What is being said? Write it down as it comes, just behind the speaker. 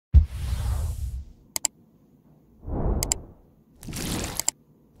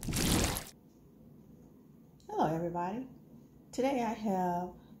everybody. Today I have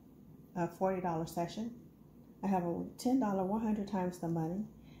a $40 session. I have a $10 100 times the money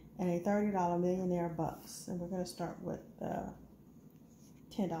and a $30 millionaire bucks. And we're going to start with the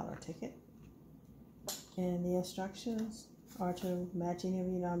 $10 ticket. And the instructions are to match any of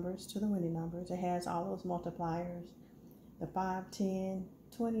your numbers to the winning numbers. It has all those multipliers, the 5, 10,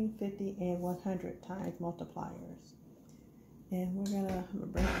 20, 50, and 100 times multipliers. And we're going to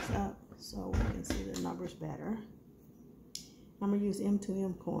bring this up so we can see the numbers better. I'm going to use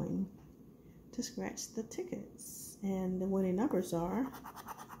M2M coin to scratch the tickets. And the winning numbers are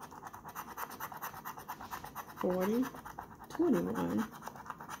 40, 21,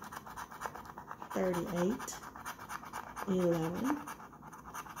 38, 11,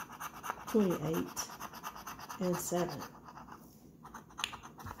 28, and 7.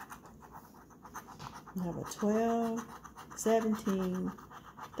 We have a 12, 17,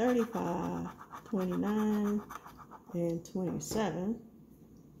 35, 29, and 27.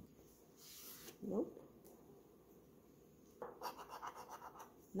 Nope.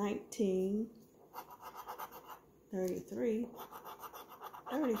 19, 33,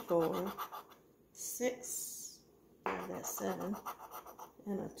 34, 6, that's 7,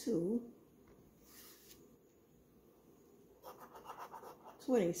 and a 2,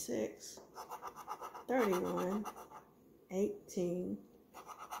 26, 31, 18,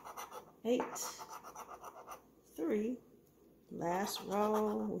 8, 3, last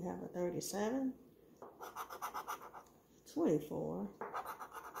row we have a 37, 24,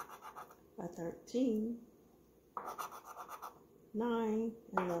 a 13, 9,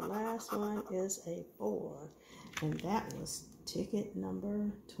 and the last one is a 4, and that was ticket number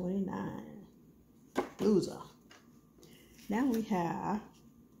 29. Loser. Now we have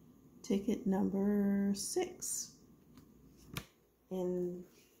ticket number 6, and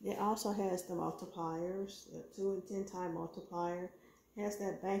it also has the multipliers, the 2 and 10 time multiplier. It has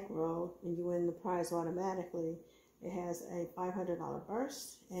that bankroll, and you win the prize automatically. It has a $500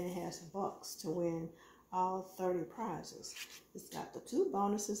 burst, and it has bucks to win all 30 prizes. It's got the 2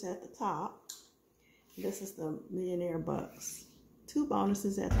 bonuses at the top. This is the millionaire bucks. 2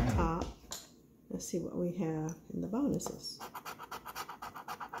 bonuses at the top. Let's see what we have in the bonuses.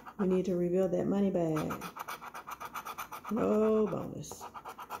 We need to reveal that money bag. No bonus.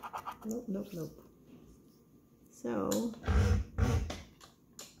 Nope, nope, nope. So,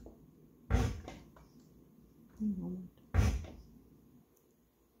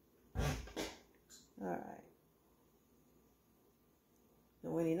 alright. The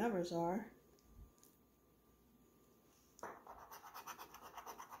winning numbers are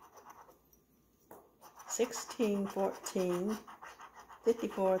 16, 14,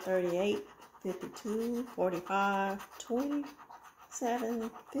 54, 38, 52, 45,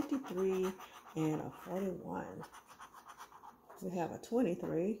 27, 53, and a 41. We have a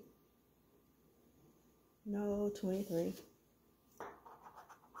 23. No, 23.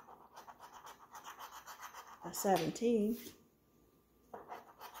 A 17.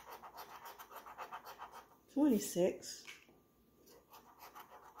 26.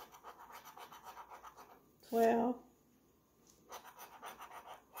 12.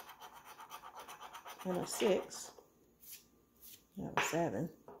 And a 6. We have a 7.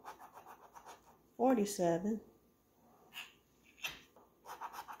 47.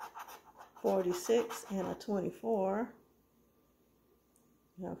 46 and a 24.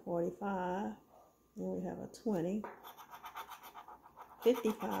 We have 45. And we have a 20.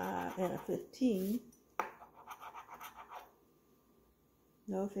 55 and a 15.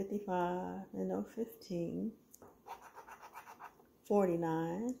 No 55 and no 15.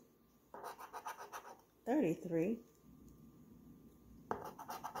 49. 33.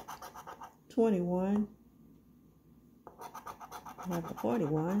 21. Have a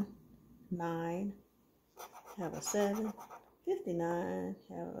 41. 9. Have a 7. 59.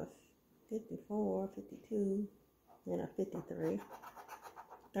 Have a 54. 52. And a 53.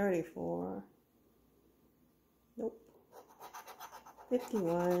 34. Nope.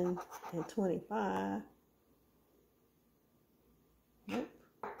 51 and 25. Nope.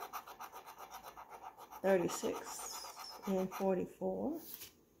 36 and 44.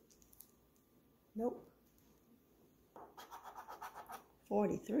 Nope.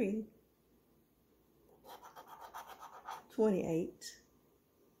 43. 28.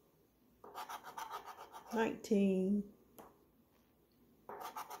 19.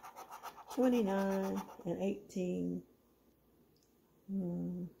 29 and 18.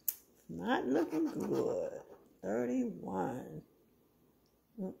 Not looking good. 31.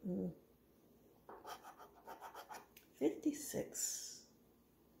 56.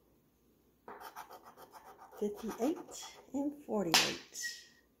 58 and 48.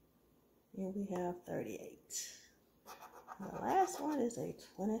 And we have 38. And the last one is a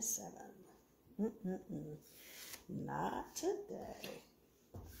 27. Not today.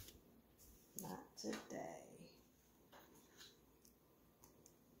 Not today.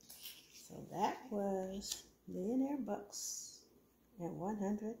 So that was Millionaire Bucks and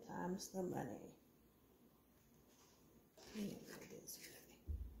 100 times the money.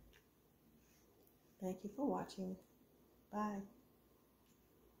 Thank you for watching. Bye.